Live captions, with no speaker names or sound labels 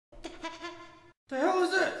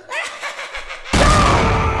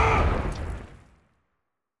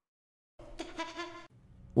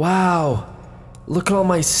Wow, look at all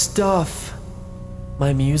my stuff.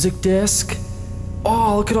 My music disc.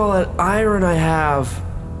 Oh, look at all that iron I have.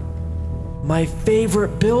 My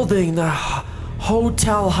favorite building, the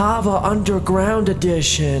Hotel Hava Underground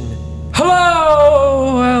Edition.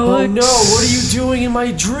 Hello, Alex. Oh no, what are you doing in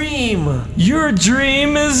my dream? Your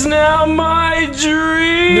dream is now my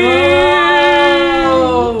dream.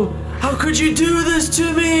 No! How could you do this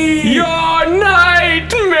to me? Your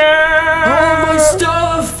nightmare. All my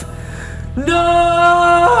stuff. No!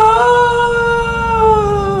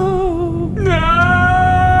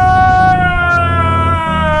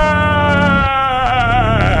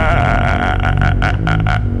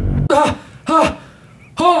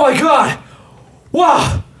 Oh my god!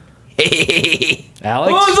 Wow! Alex?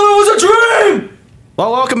 Oh, it was a dream!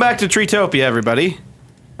 Well, welcome back to Treetopia, everybody.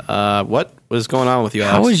 What was going on with you,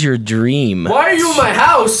 Alex? How was your dream? Why are you in my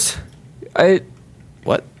house?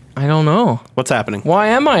 What? I don't know. What's happening? Why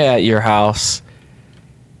am I at your house?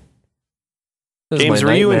 James,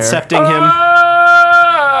 were you incepting him?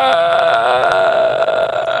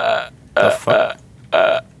 The fuck?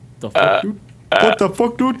 The fuck, dude? What the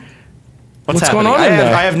fuck, dude? What's going happening? on in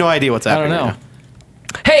there? I have no idea what's I happening. don't know.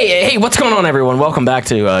 right Hey, what's going on, everyone? Welcome back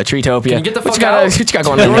to Treetopia. Can you get the fuck what out? What you got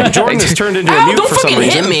going on? now. Jordan has turned into a Ow, mute don't for some fucking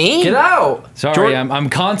reason. hit me! Get out! Sorry, I'm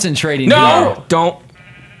concentrating. No, here. don't.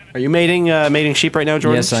 Are you mating sheep right now,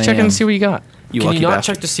 Jordan? Yes, I Check am. and see what you got. You Can lucky you not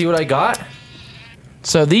bastard. check to see what I got?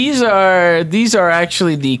 So these are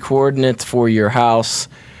actually the coordinates for your house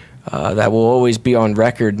that will always be on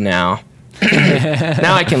record now.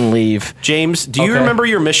 Now I can leave. James, do you Okay. remember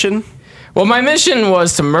your mission? Well, my mission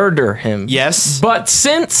was to murder him. Yes. But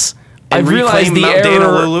since And I've realized reclaim the Mount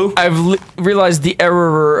error, Danalulu? realized the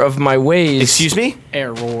error of my ways. Excuse me?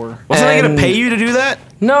 Error. Wasn't I going And- to pay you to do that?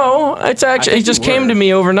 No, it's actually it think just you came were. to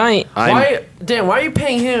me overnight. Why, Dan, why are you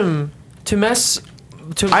paying him to mess...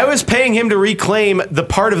 I was paying him to reclaim the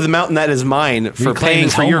part of the mountain that is mine for Reclaim paying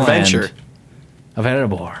his for your homeland. venture. Of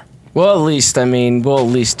Erebor. Well, at least we'll at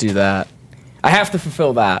least do that. I have to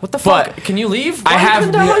fulfill that. What the fuck? But Can you leave? I Why are you have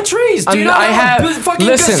cutting down no- my trees? Do you I'm- not I have, have- a fucking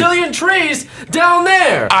listen. gazillion trees down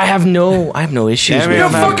there? I have no issues Yeah, with You man.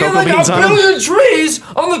 it. have have fucking cocoa like beans a on 'em. billion trees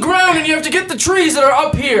on the ground and you have to get the trees that are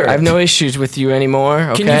up here. I have no issues with you anymore,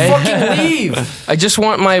 okay? Can you fucking leave? I just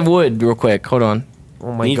want my wood real quick. Hold on.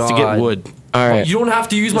 Oh my Needs god. to get wood. All right. You don't have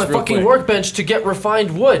to use my real fucking quick. workbench to get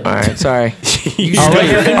refined wood. All right, sorry. You I'll got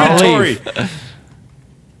leave. your I'll inventory.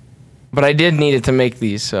 But I did need it to make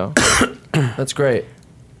these, so. That's great.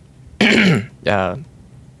 I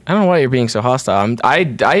don't know why you're being so hostile. I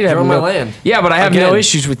have You're on my no land. Yeah, but I have no Again.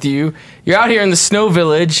 issues with you. You're out here in the snow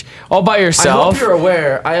village all by I yourself. hope you're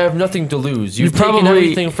aware. I have nothing to lose. You've taken probably-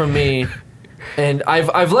 everything from me, and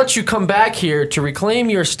I've let you come back here to reclaim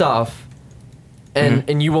your stuff,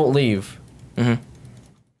 and you won't leave.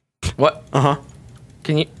 What? Uh-huh.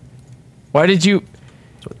 Can you? Why did you?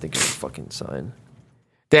 That's what I think is a fucking sign.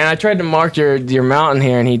 Dan, I tried to mark your mountain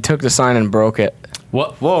here, and he took the sign and broke it.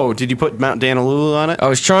 What? Whoa, did you put Mount Danalulu on it? I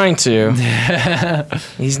was trying to.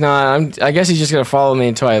 He's not. I guess he's just gonna follow me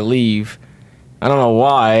until I leave. I don't know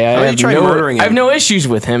why. How are you trying murdering him? I have no issues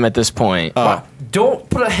with him at this point. Don't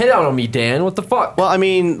put a hit out on me, Dan. What the fuck? Well, I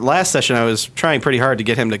mean, last session I was trying pretty hard to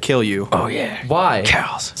get him to kill you. Oh yeah. Why?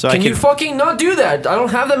 Cows. So Can I you could, fucking not do that? I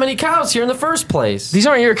don't have that many cows here in the first place. These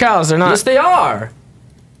aren't your cows. They're not. Yes, they are.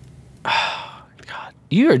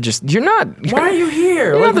 You're not. Why are you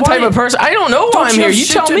here? You're not the type of person. I don't know why I'm you here. have You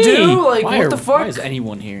shit tell to me. do? Like, Why what the fuck? Why is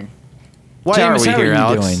anyone here? why James, are we how here, are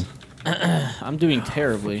you Alex? doing? I'm doing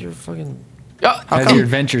terribly. You're fucking. How's your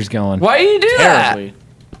adventures going? Why do you do that? Terribly.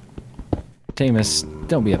 James,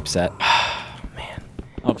 don't be upset.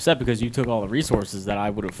 I'm upset because you took all the resources that I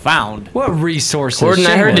would have found. What resources? Gordon,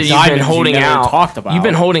 I heard that Shameless. you've been Diamonds you holding never out. talked about. You've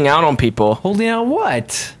been holding out on people. Holding out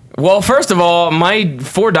what? Well, first of all, my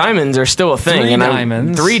 4 diamonds are still a thing, 3 and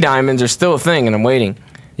diamonds. 3 diamonds are still a thing, and I'm waiting.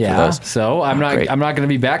 Yeah. those. So I'm not. great. I'm not going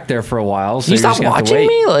to be back there for a while. So You you're stop just gonna have to watching wait.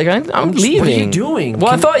 me? Like I'm leaving. What are you doing?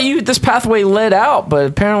 Well, I thought this pathway led out, but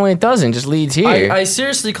apparently it doesn't. Just leads here. I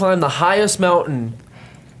seriously climbed the highest mountain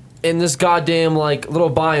in this goddamn like little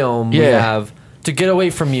biome we Yeah. have to get away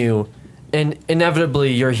from you, and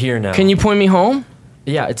inevitably you're here now. Can you point me home?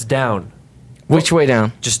 Yeah, it's down. Which way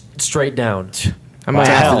down? Just straight down. I might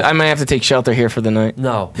Wow. I might have to take shelter here for the night.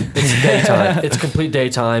 No, it's daytime. It's complete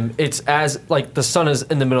daytime. It's as like the sun is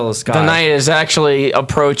in the middle of the sky. The night is actually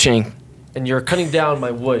approaching. and you're cutting down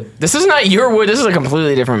my wood This is not your wood. This is a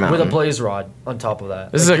completely different mountain. with a blaze rod on top of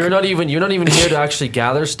that. This is Like, a- you're not even here to actually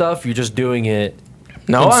gather stuff. You're just doing it.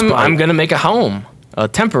 No, in I'm spite. gonna make a home, a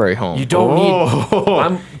temporary home. You don't need. Oh,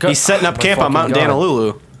 I'm go- he's setting up my camp on fucking Mount God.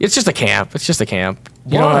 Danalulu. It's just a camp. It's just a camp.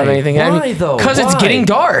 You Why? don't have anything. Why, though? Because it's Why? getting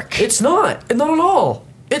dark. It's not at all.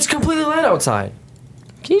 It's completely light outside.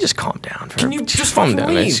 Can you just calm down? Can you just calm fucking down?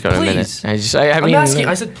 I leave, just got a minute. please? I mean, I'm asking.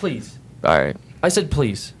 I said please. all right. I said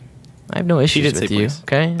please. I have no issues did with say you. please.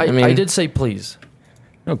 Okay. I did say please.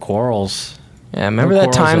 No quarrels. Yeah. Remember No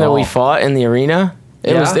that time quarrels at that we all. fought in the arena?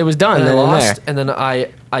 It was done and then I and lost, there. and then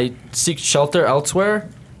I seek shelter elsewhere,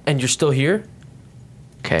 and you're still here.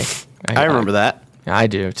 Okay. I remember that. I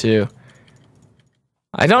do too.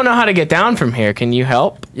 I don't know how to get down from here. Can you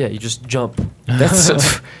help? Yeah, you just jump.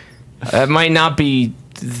 That's that might not be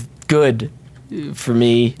good for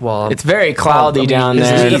me. Well, it's very cloudy I mean, down is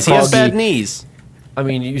it there. He has bad foggy. knees. I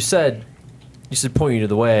mean, you said point you to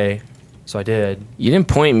the way, so I did. You didn't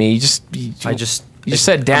point me. You just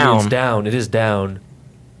said down. I mean, it's down. It is down.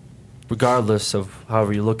 Regardless of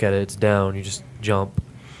however you look at it, it's down. You just jump.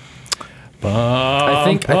 I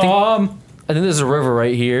think there's a river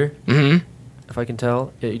right here. Mm-hmm. If I can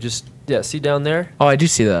tell. Yeah, you just see down there. Oh, I do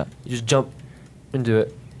see that. You just jump into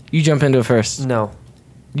it. You jump into it first. No,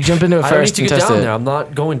 You jump into it I don't need first to and get test down it. there. I'm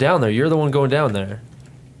not going down there. You're the one going down there.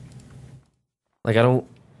 Like I don't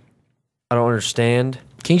understand.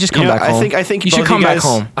 Can you just come back home? I think you should both come you back guys-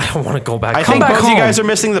 home. I don't want to go back. I home. think back both of you home. guys are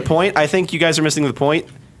missing the point. I think you guys are missing the point.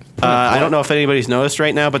 I don't know if anybody's noticed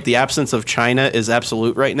right now, but the absence of China is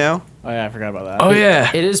absolute right now. Oh yeah, I forgot about that. Oh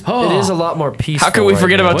yeah. It is a lot more peaceful. How could we right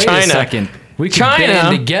forget now. about Wait China? a second. We could China?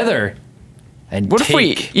 band together and What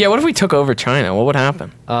if we took over China? What would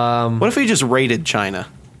happen? What if we just raided China?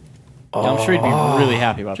 Yeah, I'm sure he'd be really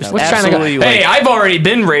happy about that. What's China got? absolutely, Hey, like- I've already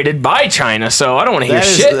been raided by China, so I don't want to hear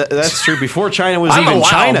shit. That's true. Before China was I'm even allowed.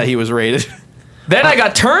 China, he was raided. Then I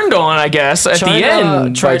got turned on, I guess, at China the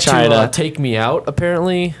end by tried China. to take me out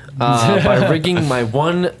apparently by rigging my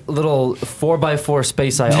one little 4x4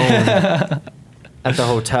 space I own at the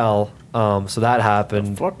hotel. So that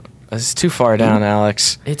happened. It's too far down,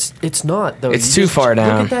 Alex. It's not though. It's You too just far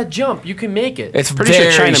down. Look at that jump. You can make it. It's Pretty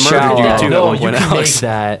sure very China murdered you shallow. too. no, at one you point, can make Alex.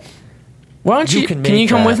 that. Why don't You you? can Can you make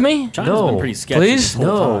come that. with me? China's No, been pretty sketchy please? this whole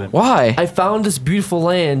No. time. Why? I found this beautiful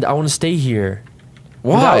land. I want to stay here.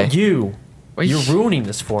 Why? Without you. Why You're you- ruining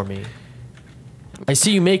this for me. I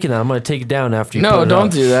see you making that. I'm gonna take it down after you. No, put it don't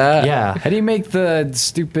up. do that. Yeah. How do you make the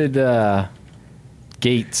stupid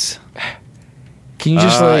gates? Can you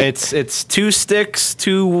just like? It's 2 sticks,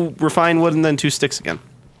 2 refined wood, and then 2 sticks again.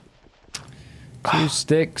 2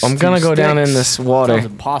 sticks. I'm gonna 2 go down in sticks, this Sounds water.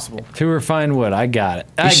 impossible. 2 refined wood. I got it.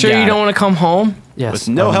 You sure you don't want to come home? Yes. With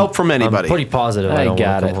no help from anybody. I'm pretty positive. I I don't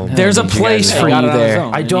got wanna it. come home. There's a need you place guys for to- you Got it on his there.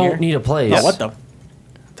 own. I In don't here? need a place. Oh, what the?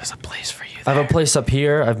 There's a place for you I have a place up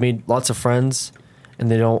here. I've made lots of friends, and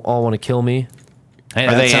they don't all want to kill me. Hey,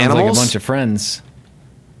 Are that they sounds like a animals? bunch of friends.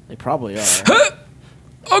 They probably are.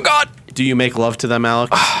 Oh God! Do you make love to them,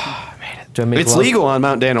 Alex? Do I make It's love? legal on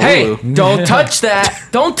Mount Hey, Danalulu. don't touch that!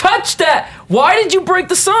 Don't touch that! Why did you break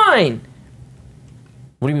the sign?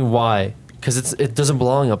 What do you mean why? Because it doesn't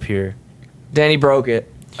belong up here. Danny broke it.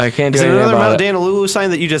 I can't do Is there anything another about Mount it. Danalulu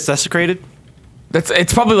sign that you just desecrated?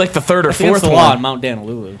 It's probably like the third or Against fourth the law on one. Mount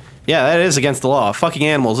Danalulu. Yeah, that is against the law. Fucking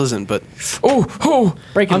animals isn't, but Oh,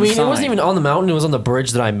 Breaking I mean, the it wasn't sign. even on the mountain. It was on the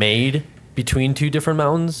bridge that I made between 2 different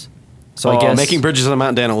mountains. So I guess making bridges on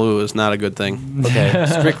Mount Danalulu is not a good thing. Okay.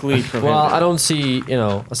 strictly prohibited. Well, I don't see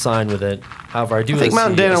a sign with it. However, I do. I think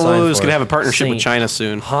Mount see a sign Danalulu is for going to it. have a partnership with Saint China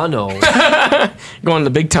soon. Hano, going the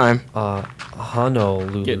big time.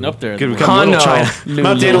 Honolulu. Getting up there. in Could the become Little Hano. China. Lulu.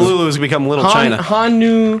 Mount Danalulu has become Little China.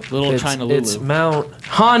 Little It's, China it's Lulu. Mount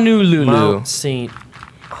Honolulu. Saint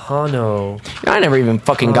Hano. I never even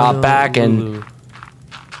fucking got back and Honolulu.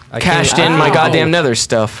 I cashed can't- in my Ow. goddamn nether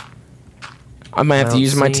stuff. I might have to Mount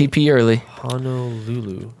use my Saint- TP early.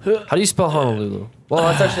 Honolulu. How do you spell Honolulu? Well,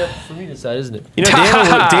 that's actually up for me to decide, isn't it? You know,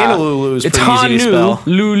 Danalulu is It's pretty easy to spell.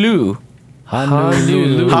 Honolulu.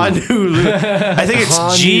 Honolulu. Honolulu. I think it's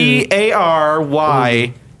Gary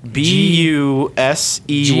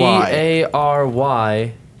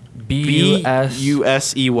Busey.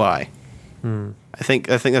 Gary-Busey. I think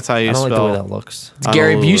that's how you I don't like the way spell. that looks. It's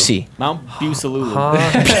Gary Honolulu. Busey. Mount Busalulu.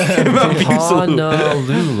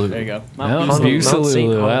 Honolulu. There you go. No, Mount Honolulu. Busalulu. Mount Saint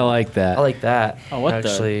Busalulu. I Honolulu. like that. I like that. Oh, what the-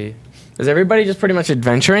 actually. Is everybody just pretty much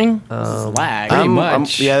adventuring? Lag. Pretty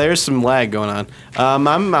much. Yeah, there's some lag going on.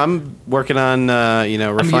 I'm working on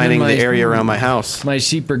refining my- the area around my house. My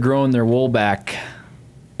sheep are growing their wool back.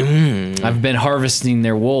 I've been harvesting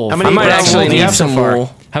their wool. How I many might brown actually wool do you need have so some far?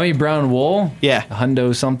 wool. How many brown wool? Yeah. A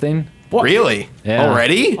hundo something. What? Really? Yeah.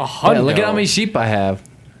 Already? Yeah, look at how many sheep I have.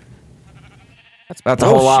 That's a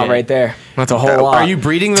whole lot bullshit. right there. That's a whole lot. Are you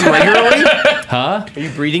breeding them regularly? Huh? Are you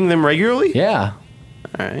breeding them regularly? Yeah.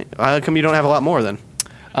 All right. How come you don't have a lot more then?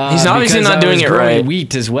 He's obviously because not I doing was it growing right.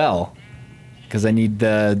 Wheat as well, because I need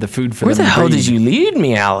the food for Where them the to hell breed. did you lead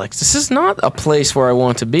me, Alex? This is not a place where I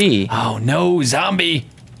want to be. Oh no, zombie!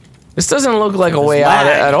 This doesn't look like a This way out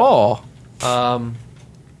lag. at all.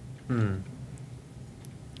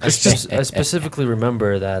 I specifically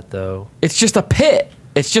remember that though. It's just a pit.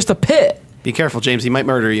 It's just a pit. Be careful, James. He might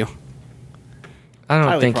murder you. I don't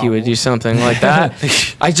Highly think he would probable. do something like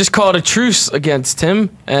that. I just called a truce against him,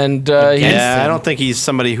 and Yeah, I don't think he's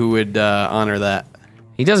somebody who would honor that.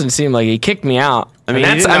 he doesn't seem like he kicked me out. I mean,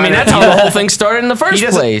 that's how the whole thing started in the first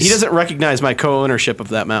place. He doesn't recognize my co-ownership of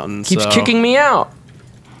that mountain. Keeps so. kicking me out.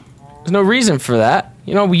 There's no reason for that.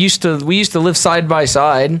 You know, we used to live side by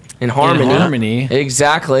side in harmony. harmony.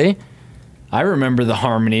 Exactly. I remember the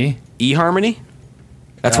harmony. eHarmony?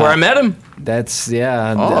 That's where I met him. That's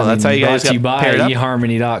yeah. Oh, that's how you guys brought to you got by paired up?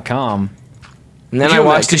 eharmony.com. And then Could I you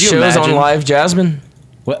watched could his you shows on imagine? Live Jasmine.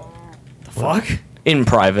 What? Fuck. In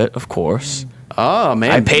private, of course. Oh,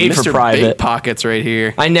 man. I paid for Mr. private. Big Pockets right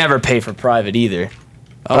here. I never pay for private either.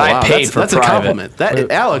 Oh, But I wow. paid that's, for that's private. a compliment. That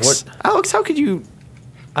Wait, Alex, how could you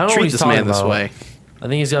I don't know what treat he's this talking man this about. way? I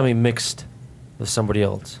think he's got me mixed with somebody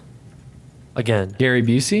else. Again. Gary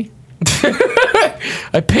Busey?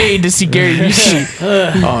 I paid to see Gary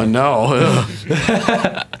Busey. Oh, no.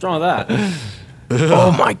 What's wrong with that?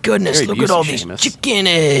 Oh my goodness, Gary look at all Busey, these Seamus. chicken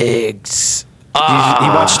eggs. He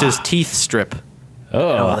watched his teeth strip.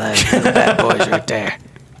 Oh, Look at that boys right there.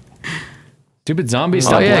 stupid zombie! Oh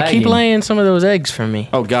Stop yeah, lagging. keep laying some of those eggs for me.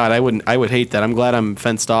 Oh, God, I would hate that. I'm glad I'm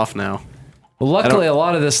fenced off now. Well, luckily, a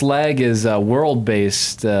lot of this lag is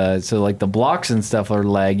world-based, so like the blocks and stuff are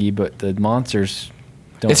laggy, but the monsters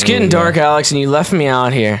don't. It's getting really, dark, Alex, and you left me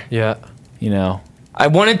out here. Yeah. You know. I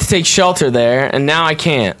wanted to take shelter there, and now I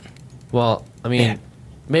can't. Well, I mean,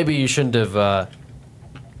 maybe you shouldn't have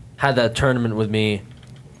had that tournament with me.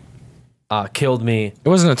 Killed me. It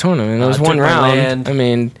wasn't a tournament. It was took one my round. land. I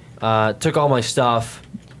mean, Took all my stuff.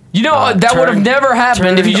 you know that would have turned- never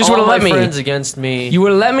happened if you turned just would have all let my me. friends against me. You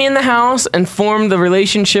would have let me in the house and formed the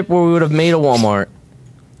relationship where we would have made a Walmart.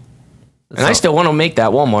 And I still want to make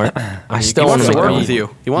that Walmart. I still He want wants to to make work that with Walmart.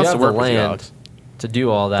 you. He wants have to work the with you, land Alex. to do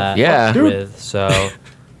all that Yeah. with, so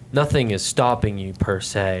nothing is stopping you per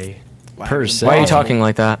se. Per se. Why are you talking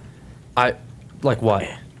like that? I like what?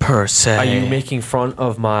 Per se. Are you making fun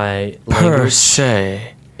of my per language?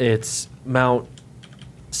 se? It's Mount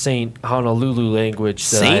Saint Honolulu language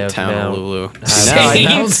that I have Saint now. Honolulu. have-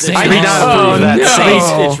 Saint- I do not Oh, approve of that. no.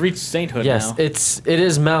 Saint. It's reached sainthood Yes, now. it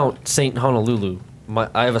is Mount Saint Honolulu.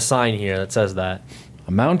 I have a sign here that says that.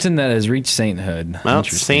 A mountain that has reached sainthood. Mount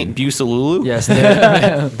Interesting. Saint Busalulu? Yes,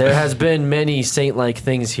 there has been many saint-like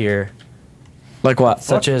things here, Like what?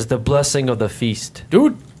 such as the blessing of the feast.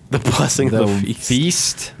 Dude, The blessing The of the feast.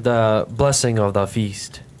 feast. The blessing of the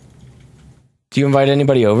feast. Do you invite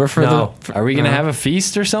anybody over for No. the? Are we gonna have a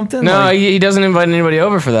feast or something? No, Like, he doesn't invite anybody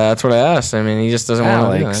over for that. That's what I asked. I mean, he just doesn't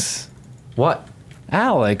want to do that. Alex. What?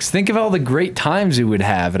 Alex, think of all the great times we would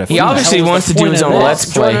have at a He feast. obviously hell was wants the to do point his of own this? let's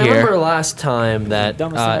play Jordan, I remember here. last time that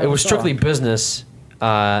Dumbest thing I it ever was saw. strictly business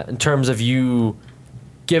in terms of you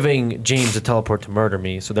giving James a teleport to murder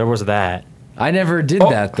me. So there was that. I never did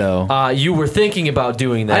that though. You were thinking about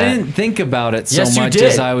doing that. I didn't think about it so Yes, you much did.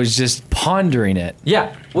 as I was just pondering it.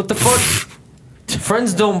 Yeah. What the fuck?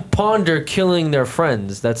 Friends don't ponder killing their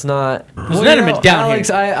friends. That's not. there's an enemy down Alex,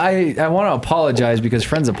 here. I want to apologize because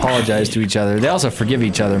friends apologize to each other. They also forgive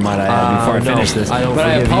each other, might I add, before I no, finish this. I don't but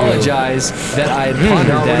I forgive you. apologize that I had pondered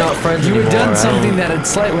No, we're that. not friends You had anymore, done right? something that had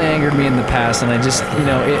slightly angered me in the past, and I just, it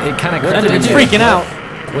kind of What did I It's do? freaking out.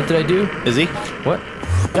 What did I do? Is he? What?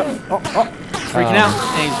 Freaking out.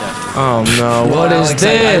 And he's dead. Oh no! What is Alex,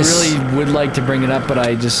 this? I really would like to bring it up, but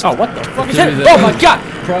I just Oh, what the fuck is Through that? the- Oh my god!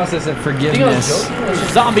 process of forgiveness.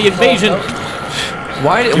 Zombie invasion.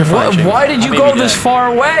 Why did You're fine, James. why did you I may go be this dead. far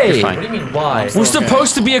away? fine. What do you mean, why? We're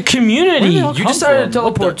supposed to be a community. hell You come decided from? to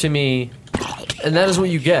What teleport to me, and that is what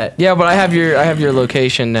you get. Yeah, but I have your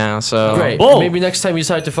location now, so Great. Bull. Maybe next time you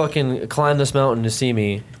decide to fucking climb this mountain to see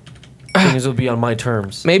me, things will be on my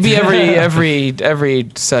terms. Maybe every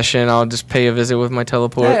session I'll just pay a visit with my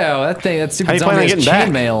teleport. Yeah, that How stupid you plan zombie on has getting back?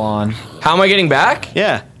 chainmail on. How am I getting back?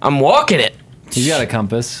 Yeah. I'm walking it. He's got a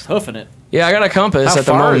compass. Hoofing it. Yeah, I got a compass How at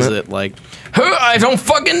the far moment. is it? Like, I don't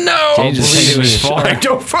fucking know. Change the believe it was me. far.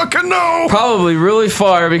 don't fucking know. Probably really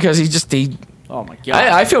far because Oh my god.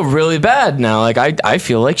 I feel really bad now. Like I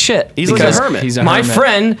feel like shit. He's like a because hermit. He's a my hermit.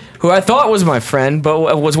 friend, who I thought was my friend,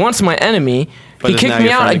 but was once my enemy, But he is kicked now me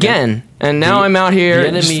your out friend again, and now I'm out here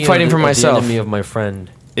just fighting for myself. The enemy of my friend.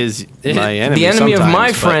 Is my enemy. The enemy of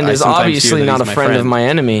my sometimes, but friend I is sometimes hear obviously that not a he's friend of my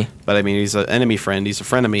enemy. But I mean, he's an enemy friend. He's a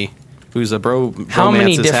friend of me. who's a bro. How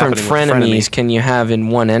many is different happening with frenemies can you have in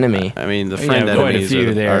one enemy? I mean, the You friend have quite a enemies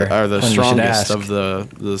few there, are the one you should strongest ask.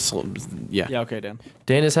 of yeah. Yeah, okay, Dan.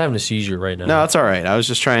 Dan is having a seizure right now. No, that's all right. I was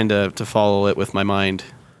just trying to follow it with my mind.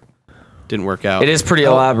 Didn't work out. It is pretty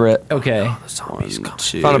elaborate. Okay. One,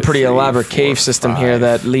 two, Found a pretty three, elaborate four, cave system here 5.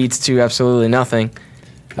 that leads to absolutely nothing.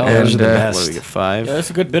 Oh, And, those are the uh, What do we best. get? 5. Yeah, there's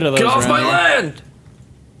a good bit of those. Get off around my here. land!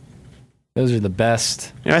 Those are the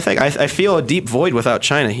best. You know, I think I feel a deep void without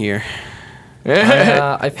China here.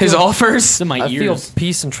 I His feel- offers. It's in my I feel ears.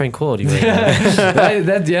 peace and tranquility right now.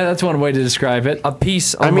 That's one way to describe it. A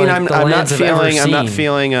peace. I mean, unlike I'm the not lands I've ever feeling. I'm not seen.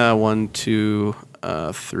 feeling. 1, 2,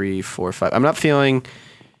 3, 4, 5. I'm not feeling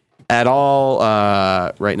at all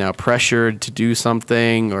right now pressured to do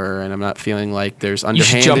something, and I'm not feeling like there's You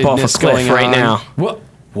should jump off a underhandedness cliff going right on. now.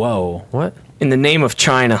 Whoa. What? In the name of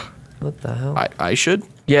China. What the hell? I should,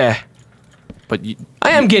 Yeah. but you,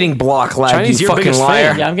 I am getting block lag, Chinese, you your fucking biggest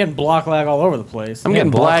liar. fan. Yeah, I'm getting block lag all over the place. I'm getting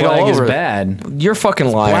Black blag all lag is over. bad. You're fucking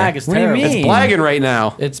liar. Blag is What do you terrible. mean? It's blagging right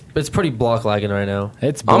now. It's pretty block lagging right now.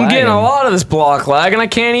 It's I'm getting a blagging. lot of this block lag, and I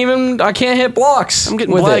can't hit blocks. I'm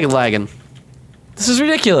getting with blag it. lagging. This is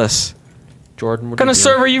ridiculous. Jordan, what What kind of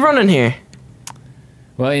server are you running here?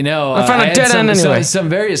 Well, you know, I found a had dead end anyway. Some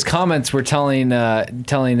various comments were telling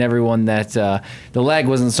everyone that the lag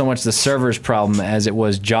wasn't so much the server's problem as it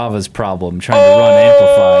was Java's problem trying to run amplified.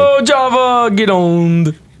 Oh, Java, get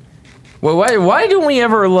owned. Well, why don't we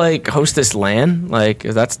ever like host this LAN? Like,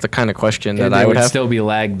 that's the kind of question that I would have. still be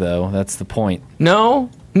lagged though. That's the point.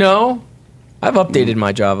 No. I've updated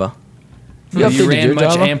my Java. You You updated ran your much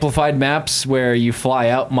Java? amplified maps where you fly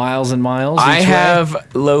out miles and miles. I each way? have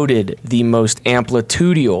loaded the most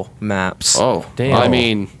amplitudinal maps. Oh, Damn. I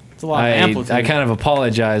mean, It's a lot of amplitude. I kind of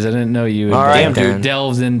apologize. I didn't know you All right, then.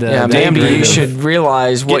 delved into. Yeah, that maybe grade you of- should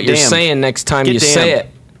realize what Get you're damned. saying next time Get you say damned.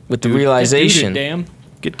 it with the Dude. realization. Damn.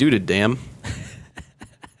 get duded, damn.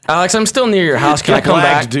 Alex, I'm still near your house. Can I come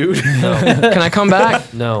back? dude? Can I come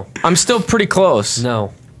back? No, I'm still pretty close.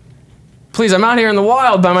 no. Please, I'm out here in the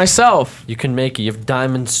wild by myself. You can make it. You have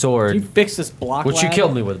diamond sword, You fix this block which you lag?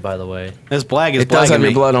 killed me with, by the way. This blag is It does blagging have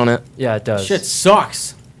your me. blood on it. Yeah, it does. Shit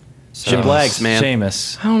sucks. She blags, man.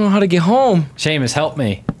 Seamus, I don't know how to get home. Seamus, help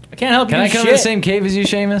me. I can't help Can you I come shit. to the same cave as you,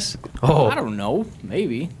 Seamus? Oh, I don't know.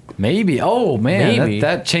 Maybe. Maybe. Oh man, Maybe.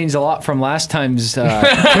 That changed a lot from last time's.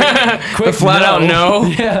 Quick Flat out no.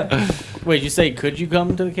 Yeah. Wait, you say could you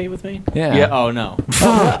come to the cave with me? Yeah. Yeah. Oh no.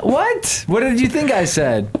 What? What did you think I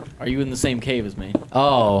said? Are you in the same cave as me?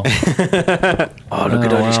 Oh. Oh, look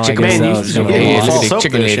at all these well, I chicken guess Man, that you was you gonna gave be me look at false the hope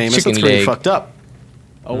chicken there, leg, Seamus. chicken That's pretty leg. fucked up.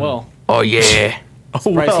 Oh well. Oh yeah.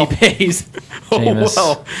 Price he pays. Seamus.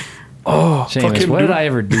 Oh, well. Seamus, Fucking what did dude. I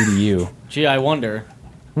ever do to you? Gee, I wonder.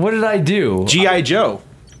 What did I do? G.I. Joe.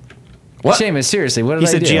 What? Seamus, seriously, what did He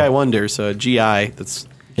I said do? G.I. Wonder, so G.I. That's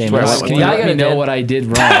Seamus, where I went can with you that. let me know Dan. what I did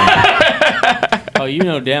wrong? Oh, you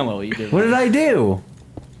know damn well what you did. What did I do? You know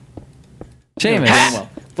Seamus. damn well.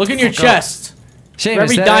 Look in your chest. Seamus, For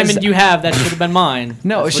every that diamond is- you have, that should have been mine.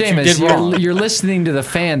 No, That's what you Seamus, did wrong. you're listening to the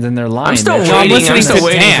fans and they're lying. I'm still They're- I'm waiting. listening I'm still to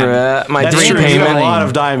waiting Dan. for my That's dream true. You payment. got a lot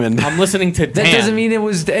of diamond. I'm listening to That Dan. doesn't mean it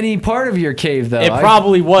was any part of your cave, though. It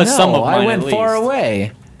probably was no, some of mine I went at far least.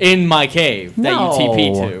 away. In my cave that No. you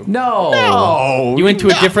TP to. No. Oh, You went to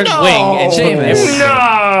a different wing and Seamus.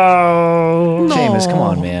 No. Seamus, come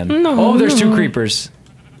on, man. Oh, there's two creepers.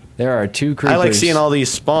 There are two creepers. I like seeing all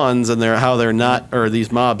these spawns and how they're not, or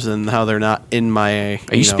these mobs and how they're not in my.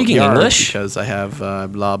 Are you speaking yard English? Because I have blah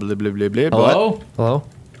blah blah blah blah. Hello? hello.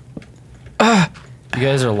 You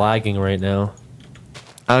guys are lagging right now.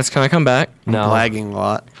 Alex, can I come back? No. Lagging a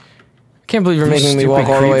lot. Can't believe you're You making me stupid walk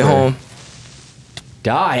all the way creeper. home.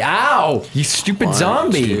 Die. Ow! You stupid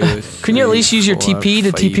zombie. Couldn't you at least use your TP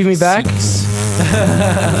to TP me back?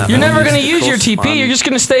 You're never gonna use your TP. You're just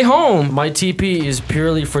gonna stay home. My TP is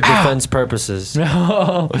purely for defense purposes.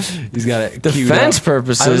 He's got it. queued Defense up.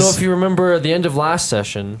 purposes. I don't know if you remember at the end of last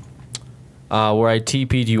session, where I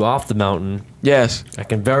TP'd you off the mountain. Yes, I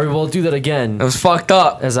can very well do that again, that was fucked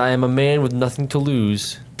up. as I am a man with nothing to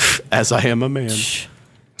lose. As I am a man.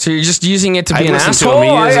 So you're just using it to I be an listened to asshole? him.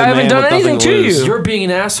 He I is a haven't man done with anything nothing to to lose. you. You're being an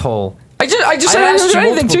asshole. I just I said I asked haven't you done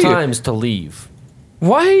anything multiple to you. times to leave.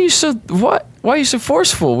 Why are you so what? Why are you so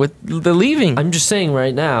forceful with the leaving? I'm just saying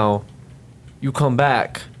right now, you come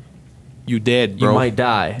back, You dead, you bro. might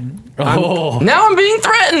die. Oh, Now I'm being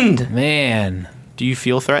threatened. man. Do you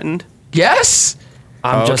feel threatened? Yes.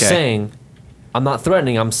 I'm Oh, just okay. saying. I'm not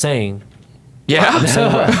threatening, I'm saying. Yeah.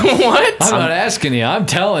 what? I'm not asking you. I'm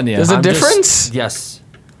telling you. There's a I'm just- difference. Yes.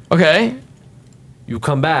 Okay. You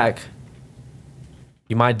come back,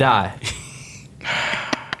 you might die.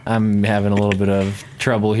 I'm having a little bit of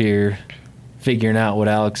trouble here figuring out what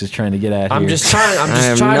Alex is trying to get at I'm here. just trying. I'm I just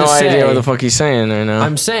have trying no to say. idea what the fuck he's saying right now.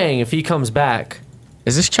 I'm saying if he comes back,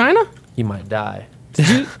 Is this China? he might die.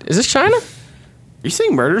 Is this China? Are you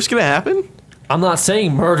saying murder's gonna happen? I'm not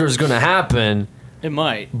saying murder's gonna happen, It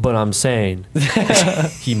might. but I'm saying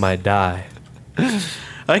he might die. I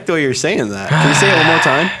like the way you're saying that. Can you say it one more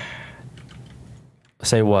time?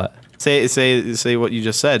 Say what? Say what you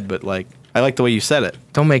just said, but like I like the way you said it.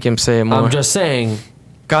 Don't make him say it more. I'm just saying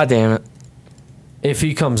God damn it. if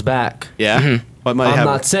he comes back. Yeah. What might I'm happen?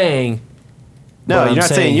 not saying. No, but you're I'm not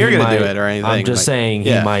saying you're he gonna do might- it or anything. I'm just like- saying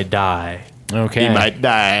yeah. he might die. Okay. He might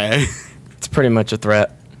die. It's pretty much a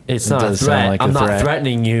threat. It's It not a does sound threat. like a I'm not threat.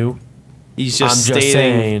 threatening you. He's I'm just just stating.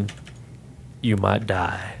 saying you might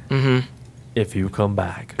die Mm-hmm. if you come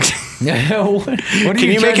back. what are Can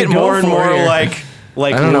you trying make to it go more and for more here? like I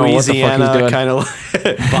don't know what the fuck he's Louisiana doing. kind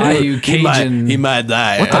of Bayou Cajun? He might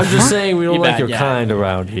die. I'm just saying we don't You like bad your guy. kind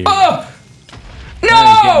around here. Oh,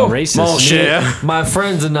 No! racist. Mon cher. My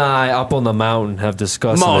friends and I up on the mountain have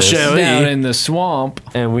discussed Mon this, cher. Down in the swamp,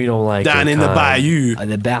 and we don't like Down your in the kind. bayou.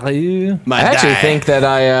 the bayou. Might I actually die. think that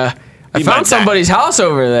I He might found die. somebody's house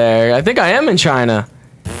over there. I think I am in China.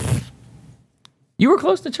 You were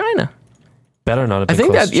close to China. Better not have I been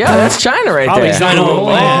think close that, to yeah, that's China right Probably there. China.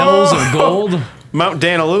 Hills of gold. Mount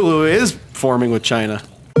Danalulu is forming with China.